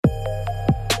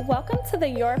Welcome to the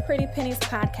Your Pretty Pennies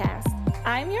podcast.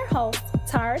 I'm your host,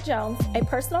 Tara Jones, a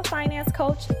personal finance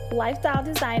coach, lifestyle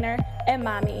designer, and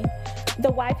mommy.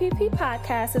 The YPP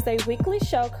podcast is a weekly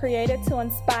show created to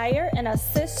inspire and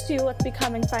assist you with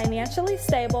becoming financially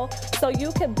stable so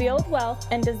you can build wealth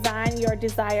and design your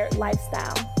desired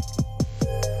lifestyle.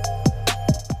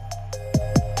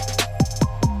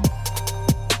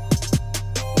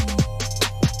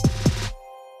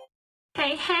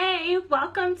 Hey,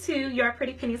 welcome to Your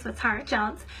Pretty Pennies with Tara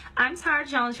Jones. I'm Tara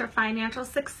Jones, your financial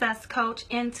success coach,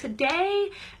 and today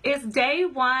is day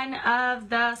one of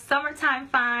the Summertime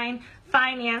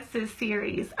Finances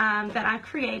series that I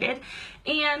created.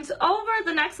 And over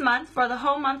the next month, for the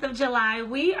whole month of July,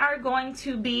 we are going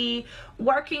to be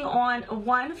working on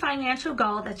one financial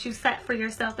goal that you set for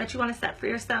yourself, that you want to set for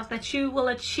yourself, that you will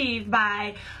achieve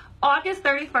by August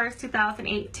 31st,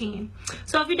 2018.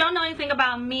 So if you don't know anything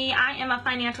about me, I am a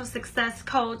financial success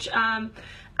coach.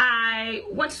 I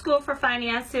went to school for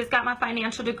finances, got my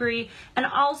financial degree, and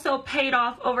also paid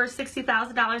off over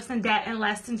 $60,000 in debt in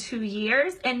less than 2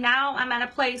 years. And now I'm at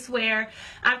a place where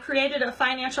I've created a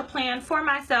financial plan for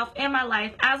myself and my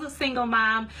life as a single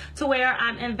mom to where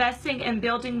I'm investing and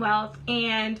building wealth,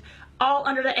 and all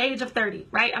under the age of 30,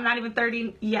 right? I'm not even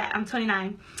 30 yet, I'm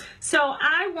 29. So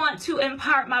I want to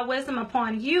impart my wisdom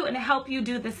upon you and help you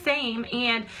do the same.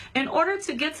 And in order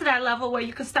to get to that level where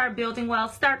you can start building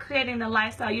wealth, start creating the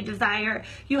lifestyle you desire,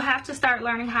 you have to start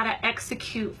learning how to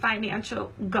execute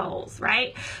financial goals,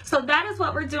 right? So that is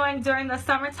what we're doing during the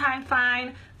Summertime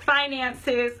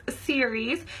Finances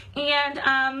series.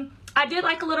 And I did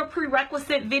like a little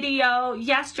prerequisite video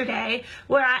yesterday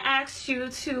where I asked you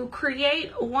to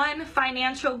create one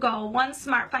financial goal, one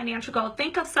smart financial goal.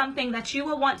 Think of something that you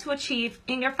will want to achieve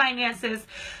in your finances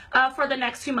for the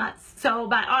next 2 months. So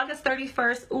by August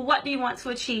 31st, what do you want to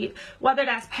achieve? Whether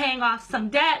that's paying off some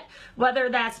debt, whether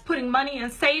that's putting money in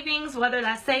savings, whether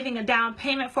that's saving a down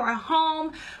payment for a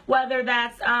home, whether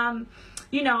that's,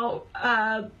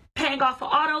 paying off an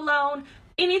auto loan,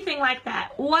 anything like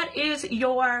that. What is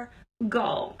your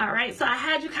goal? All right, so I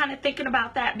had you kind of thinking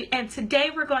about that, and today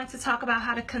we're going to talk about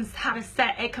how to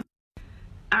set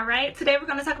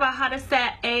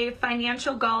a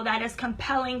financial goal that is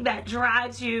compelling, that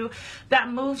drives you, that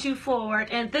moves you forward.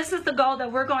 And this is the goal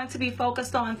that we're going to be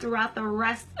focused on throughout the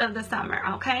rest of the summer,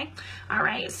 okay? All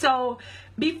right, so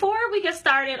before we get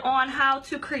started on how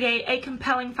to create a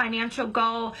compelling financial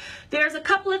goal, there's a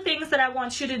couple of things that I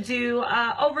want you to do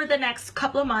over the next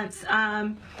couple of months.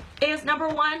 Is number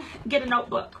one, get a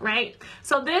notebook, right?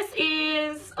 So this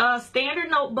is a standard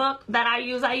notebook that I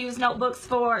use. I use notebooks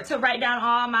to write down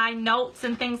all my notes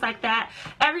and things like that.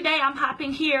 Every day I'm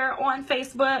hopping here on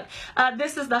Facebook.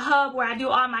 This is the hub where I do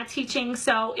all my teaching.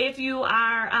 So if you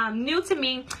are new to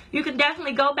me, you can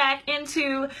definitely go back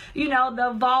into,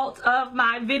 the vault of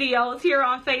my videos here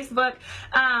on Facebook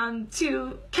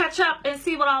to catch up and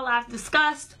see what all I've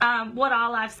discussed, what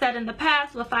all I've said in the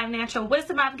past, what financial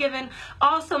wisdom I've given,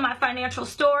 also my financial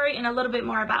story, and a little bit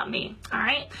more about me. All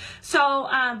right, so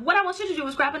what I want you to do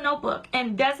is grab a notebook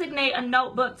and designate a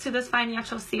notebook to this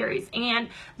financial series and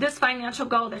this financial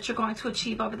goal that you're going to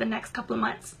achieve over the next couple of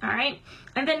months. All right,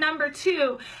 and then number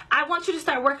two, I want you to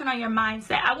start working on your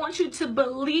mindset. I want you to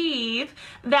believe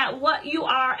that what you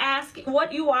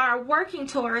are working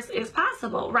towards is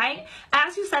possible, right?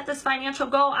 As you set this financial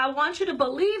goal, I want you to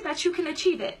believe that you can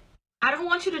achieve it. I don't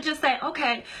want you to just say,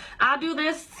 okay, I'll do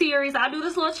this series, I'll do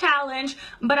this little challenge,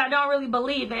 but I don't really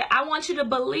believe it. I want you to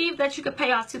believe that you could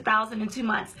pay off $2,000 in 2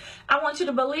 months. I want you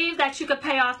to believe that you could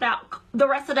pay off the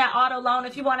rest of that auto loan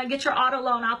if you want to get your auto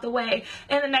loan out the way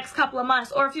in the next couple of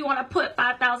months, or if you want to put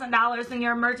 $5,000 in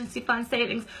your emergency fund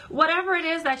savings. Whatever it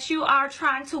is that you are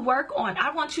trying to work on, I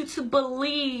want you to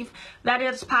believe that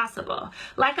it's possible.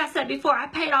 Like I said before, I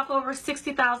paid off over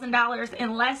 $60,000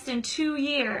 in less than 2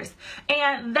 years,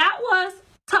 and that was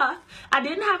tough. I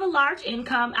didn't have a large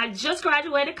income. I just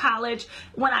graduated college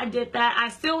when I did that. I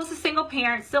still was a single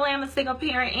parent, still am a single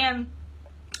parent, and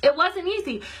it wasn't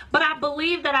easy, but I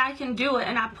believe that I can do it,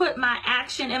 and I put my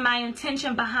action and my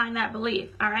intention behind that belief,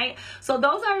 all right? So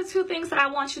those are the two things that I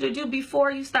want you to do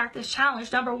before you start this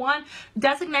challenge. Number one,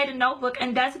 designate a notebook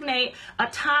and designate a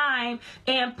time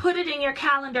and put it in your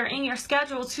calendar, in your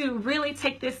schedule, to really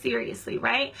take this seriously,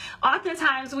 right?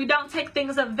 Oftentimes, we don't take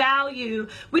things of value.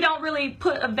 We don't really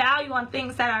put a value on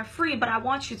things that are free, but I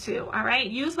want you to, all right?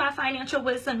 Use my financial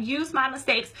wisdom, use my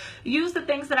mistakes, use the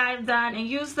things that I've done, and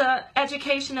use the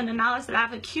education and the knowledge that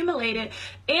I've accumulated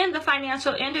in the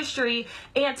financial industry,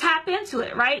 and tap into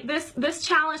it, right? This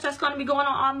challenge that's going to be going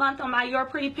on all month on my Your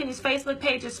Pretty Pennies Facebook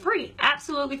page is free,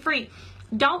 absolutely free.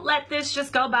 Don't let this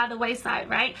just go by the wayside,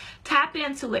 right? Tap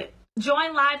into it.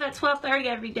 Join live at 12:30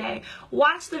 every day.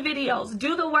 Watch the videos.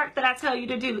 Do the work that I tell you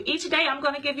to do. Each day I'm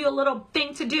going to give you a little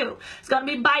thing to do. It's going to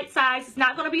be bite-sized. It's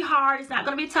not going to be hard. It's not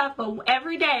going to be tough. But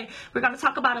every day we're going to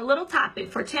talk about a little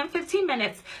topic for 10-15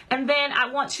 minutes. And then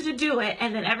I want you to do it.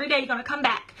 And then every day you're going to come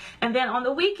back. And then on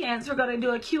the weekends we're going to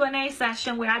do a Q&A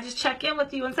session where I just check in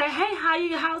with you and say, hey,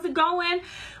 how's it going?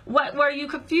 What were you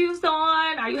confused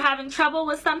on? Are you having trouble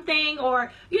with something?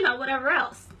 Or, whatever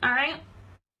else. All right?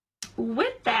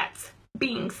 With that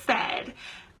being said,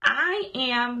 I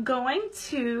am going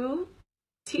to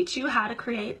teach you how to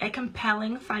create a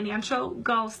compelling financial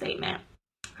goal statement.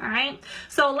 All right.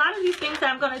 So a lot of these things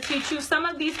that I'm going to teach you, some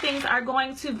of these things are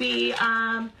going to be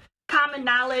common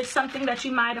knowledge, something that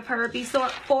you might have heard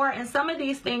before, and some of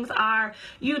these things are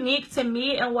unique to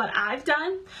me and what I've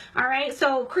done. All right,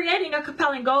 so creating a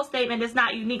compelling goal statement is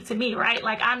not unique to me, right?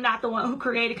 Like, I'm not the one who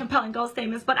created compelling goal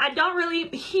statements, but I don't really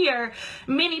hear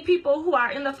many people who are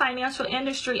in the financial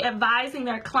industry advising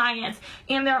their clients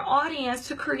and their audience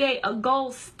to create a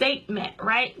goal statement,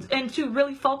 right? And to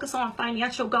really focus on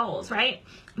financial goals, right?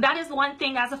 That is one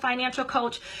thing as a financial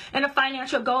coach and a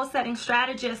financial goal setting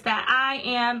strategist that I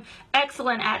am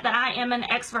excellent at, that I am an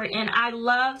expert in. I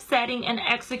love setting and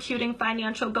executing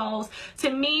financial goals. To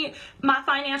me, my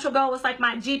financial goal is like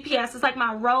my GPS. It's like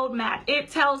my roadmap.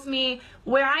 It tells me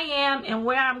where I am and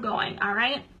where I'm going. All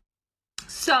right.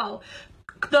 So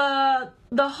the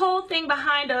whole thing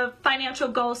behind a financial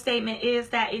goal statement is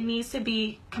that it needs to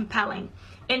be compelling.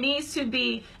 It needs to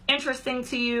be interesting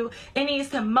to you. It needs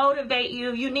to motivate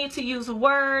you. You need to use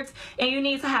words and you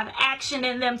need to have action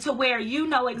in them to where you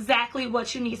know exactly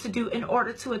what you need to do in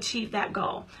order to achieve that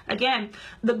goal. Again,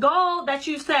 the goal that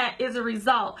you set is a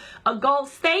result. A goal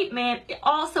statement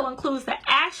also includes the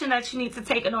action that you need to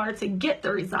take in order to get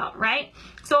the result, right?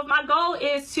 So if my goal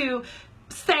is to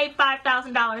save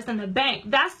 $5,000 in the bank,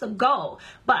 that's the goal.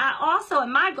 But I also,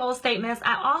 in my goal statements,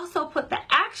 I also put the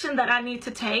action that I need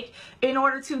to take in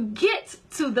order to get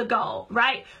to the goal,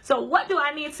 right? So what do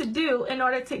I need to do in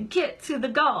order to get to the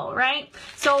goal, right?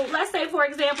 So let's say, for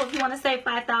example, if you want to save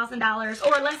 $5,000,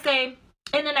 or let's say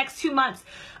in the next 2 months,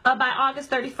 by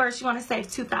August 31st, you want to save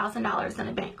 $2,000 in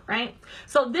a bank, right?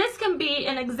 So this can be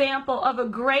an example of a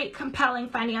great, compelling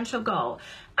financial goal.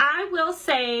 I will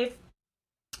save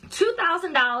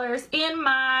 $2,000 in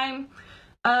my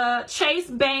Chase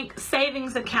Bank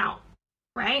savings account,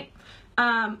 right?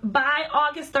 By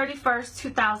August 31st,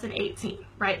 2018,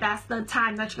 right? That's the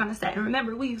time that you're going to set. And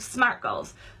remember, we use SMART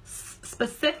goals: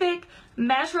 specific,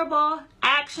 measurable,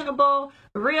 actionable,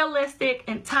 realistic,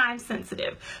 and time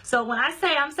sensitive. So when I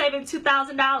say I'm saving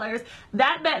 $2,000,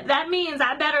 that means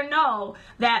I better know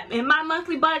that in my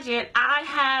monthly budget, I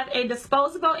have a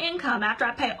disposable income after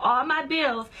I pay all my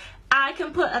bills. I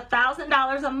can put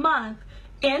 $1,000 a month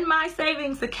in my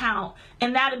savings account,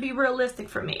 and that'll be realistic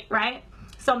for me, right?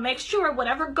 So make sure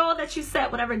whatever goal that you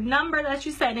set, whatever number that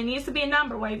you set, it needs to be a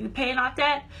number, whether you're paying off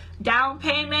debt, down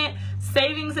payment,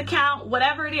 savings account,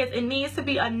 whatever it is, it needs to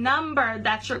be a number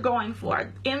that you're going for.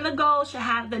 In the goal should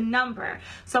have the number.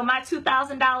 So my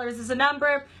 $2,000 is a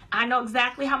number. I know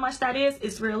exactly how much that is.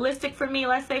 It's realistic for me.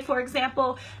 Let's say, for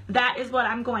example, that is what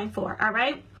I'm going for, all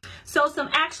right? So some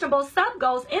actionable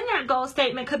sub-goals in that goal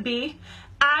statement could be,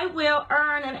 I will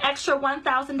earn an extra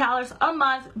 $1,000 a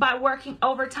month by working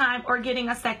overtime or getting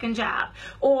a second job,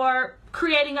 or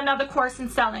creating another course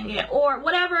and selling it, or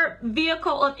whatever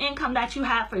vehicle of income that you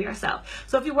have for yourself.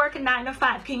 So if you work a 9 to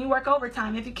 5, can you work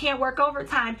overtime? If you can't work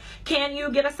overtime, can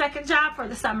you get a second job for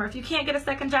the summer? If you can't get a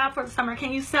second job for the summer,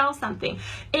 can you sell something?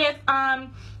 If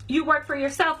you work for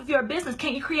yourself, if you're a business,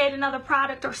 can you create another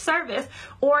product or service?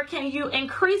 Or can you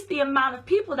increase the amount of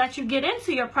people that you get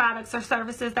into your products or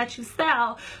services that you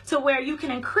sell to where you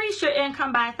can increase your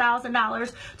income by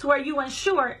 $1,000 to where you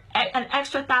ensure an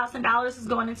extra $1,000 is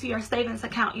going into your savings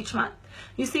account each month?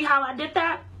 You see how I did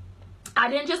that? I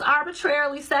didn't just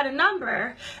arbitrarily set a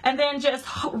number and then just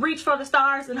reach for the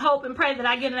stars and hope and pray that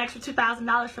I get an extra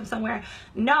 $2,000 from somewhere.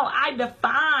 No, I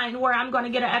define where I'm going to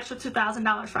get an extra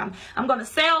 $2,000 from. I'm going to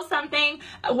sell something,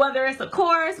 whether it's a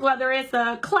course, whether it's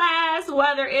a class,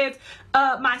 whether it's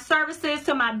my services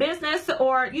to my business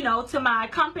or, to my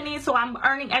company, so I'm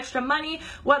earning extra money,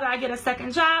 whether I get a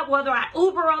second job, whether I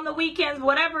Uber on the weekends,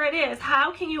 whatever it is.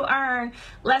 How can you earn,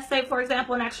 let's say, for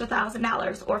example, an extra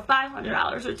 $1,000 or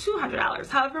 $500 or $200,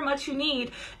 however much you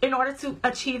need in order to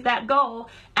achieve that goal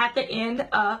at the end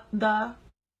of the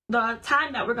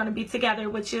time that we're going to be together,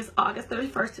 which is August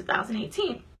 31st,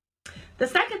 2018. The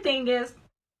second thing is,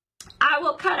 I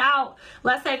will cut out,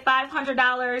 let's say,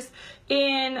 $500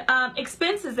 in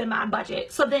expenses in my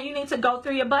budget. So then you need to go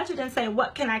through your budget and say,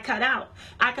 what can I cut out?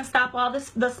 I can stop all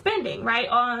the spending, right,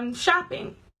 on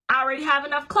shopping. I already have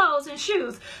enough clothes and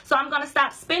shoes, so I'm going to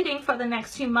stop spending for the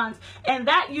next 2 months, and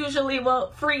that usually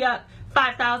will free up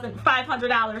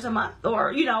 $500 a month,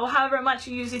 or however much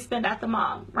you usually spend at the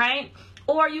mall, right?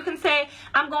 Or you can say,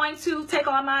 I'm going to take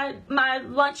all my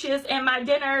lunches and my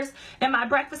dinners and my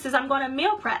breakfasts, I'm going to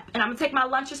meal prep, and I'm going to take my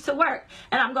lunches to work,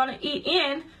 and I'm going to eat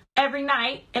in every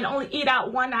night and only eat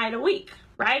out one night a week,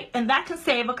 right? And that can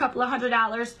save a couple of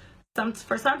 $100.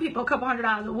 For some people, a couple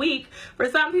 $100 a week. For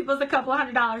some people, it's a couple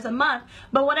 $100 a month.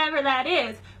 But whatever that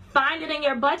is, find it in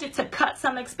your budget to cut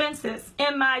some expenses.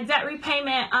 In my debt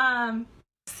repayment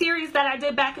series that I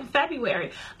did back in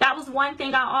February, that was one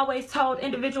thing I always told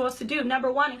individuals to do.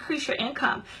 Number one, increase your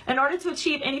income. In order to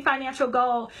achieve any financial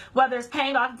goal, whether it's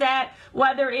paying off debt,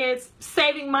 whether it's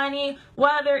saving money,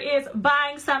 whether it's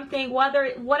buying something,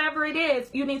 whatever it is,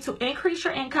 you need to increase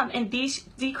your income and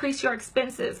decrease your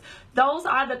expenses. Those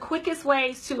are the quickest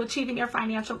ways to achieving your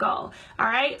financial goal. All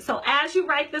right. So as you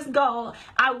write this goal,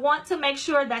 I want to make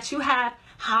sure that you have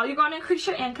how you're going to increase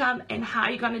your income and how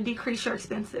you're going to decrease your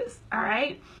expenses. All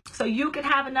right. So you can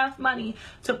have enough money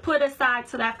to put aside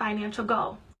to that financial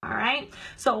goal. All right.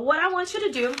 So what I want you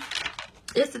to do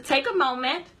is to take a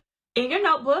moment in your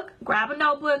notebook, grab a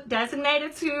notebook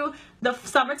designated to the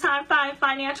Summertime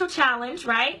Financial Challenge,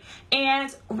 right?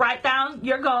 And write down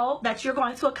your goal that you're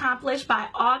going to accomplish by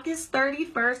August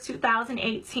 31st,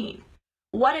 2018.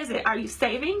 What is it? Are you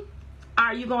saving?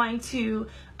 Are you going to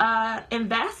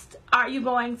invest? Are you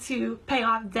going to pay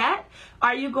off debt?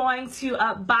 Are you going to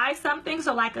buy something?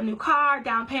 So like a new car,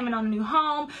 down payment on a new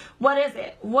home. What is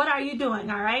it? What are you doing?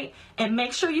 All right. And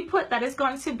make sure you put that it's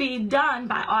going to be done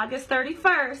by August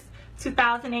 31st,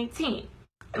 2018.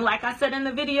 And like I said in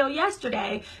the video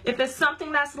yesterday, if it's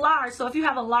something that's large, so if you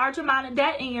have a large amount of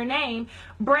debt in your name,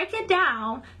 break it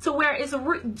down to where it's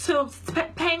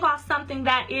paying off something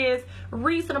that is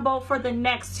reasonable for the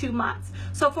next 2 months.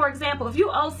 So for example, if you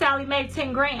owe Sally Mae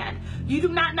 10 grand, you do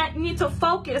not need to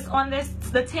focus on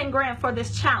the 10 grand for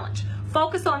this challenge.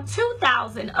 Focus on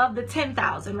 2,000 of the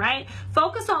 10,000, right?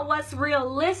 Focus on what's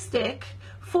realistic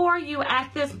for you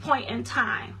at this point in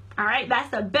time. All right, that's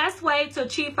the best way to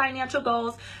achieve financial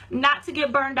goals, not to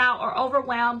get burned out or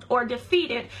overwhelmed or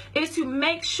defeated, is to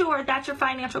make sure that your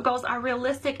financial goals are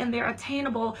realistic and they're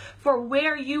attainable for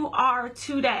where you are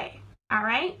today. All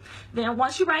right, then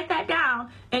once you write that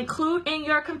down, include in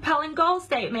your compelling goal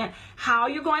statement how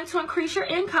you're going to increase your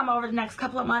income over the next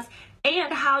couple of months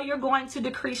and how you're going to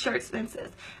decrease your expenses.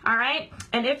 All right,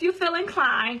 and if you feel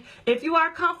inclined, if you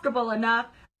are comfortable enough,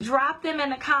 drop them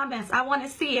in the comments. I want to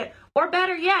see it. Or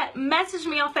better yet, message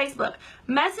me on Facebook.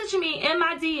 Message me in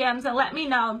my DMs and let me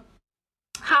know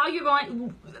how you're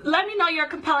going. Let me know your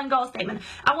compelling goal statement.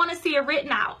 I want to see it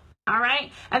written out. All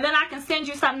right. And then I can send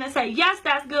you something that say, yes,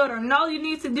 that's good, or no, you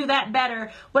need to do that better,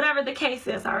 whatever the case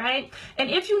is. All right. And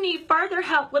if you need further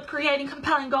help with creating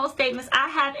compelling goal statements, I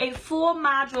have a full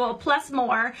module plus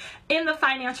more in the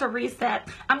Financial Reset.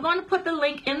 I'm going to put the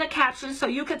link in the caption so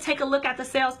you can take a look at the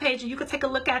sales page and you can take a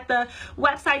look at the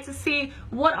website to see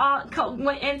what all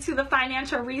went into the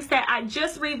Financial Reset. I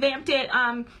just revamped it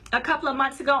a couple of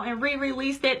months ago and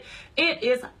re-released it. It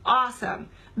is awesome.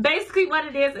 Basically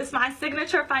what it is my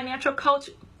signature financial coach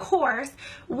course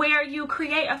where you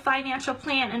create a financial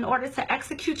plan in order to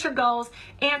execute your goals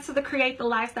and to create the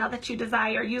lifestyle that you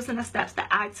desire using the steps that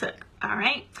I took. All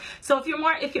right. So if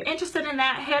you're interested in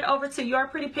that, head over to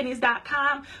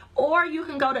yourprettypennies.com, or you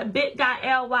can go to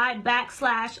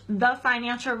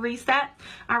bit.ly/thefinancialreset.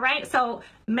 All right. So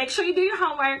make sure you do your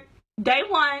homework. Day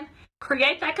one,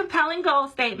 create that compelling goal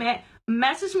statement.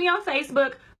 Message me on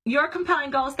Facebook your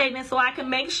compelling goal statement so I can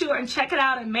make sure and check it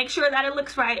out and make sure that it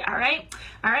looks right. All right.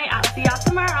 All right. I'll see y'all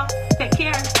tomorrow. Take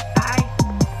care. Bye.